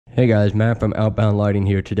Hey guys, Matt from Outbound Lighting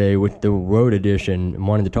here today with the Road Edition. I'm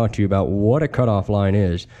wanting to talk to you about what a cutoff line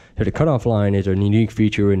is. So the cutoff line is a unique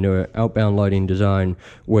feature in the Outbound Lighting design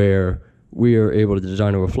where we are able to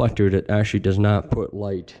design a reflector that actually does not put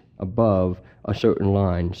light above a certain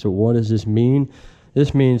line. So what does this mean?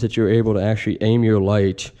 This means that you're able to actually aim your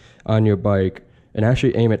light on your bike and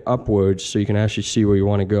actually aim it upwards so you can actually see where you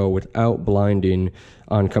want to go without blinding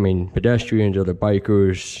oncoming pedestrians, other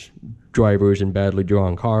bikers, drivers in badly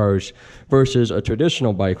drawn cars, versus a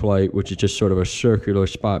traditional bike light, which is just sort of a circular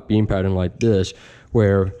spot beam pattern like this,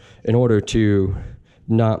 where in order to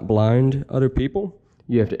not blind other people,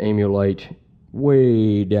 you have to aim your light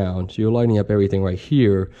way down. So you're lighting up everything right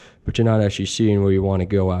here, but you're not actually seeing where you want to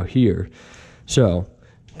go out here. So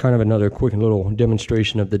kind of another quick little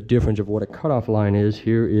demonstration of the difference of what a cutoff line is.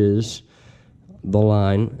 Here is the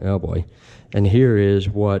line, oh boy, and here is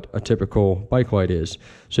what a typical bike light is.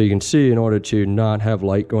 So you can see in order to not have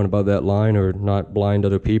light going above that line or not blind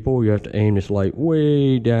other people, you have to aim this light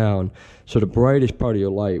way down. So the brightest part of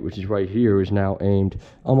your light, which is right here, is now aimed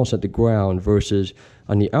almost at the ground, versus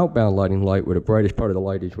on the outbound lighting light where the brightest part of the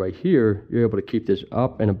light is right here, you're able to keep this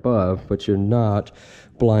up and above, but you're not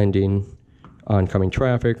blinding oncoming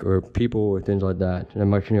traffic or people or things like that. And it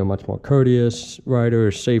makes you a much more courteous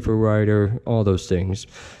rider, safer rider, all those things.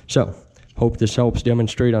 So hope this helps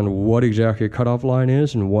demonstrate on what exactly a cutoff line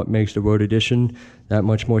is and what makes the Road Edition that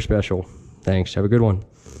much more special. Thanks. Have a good one.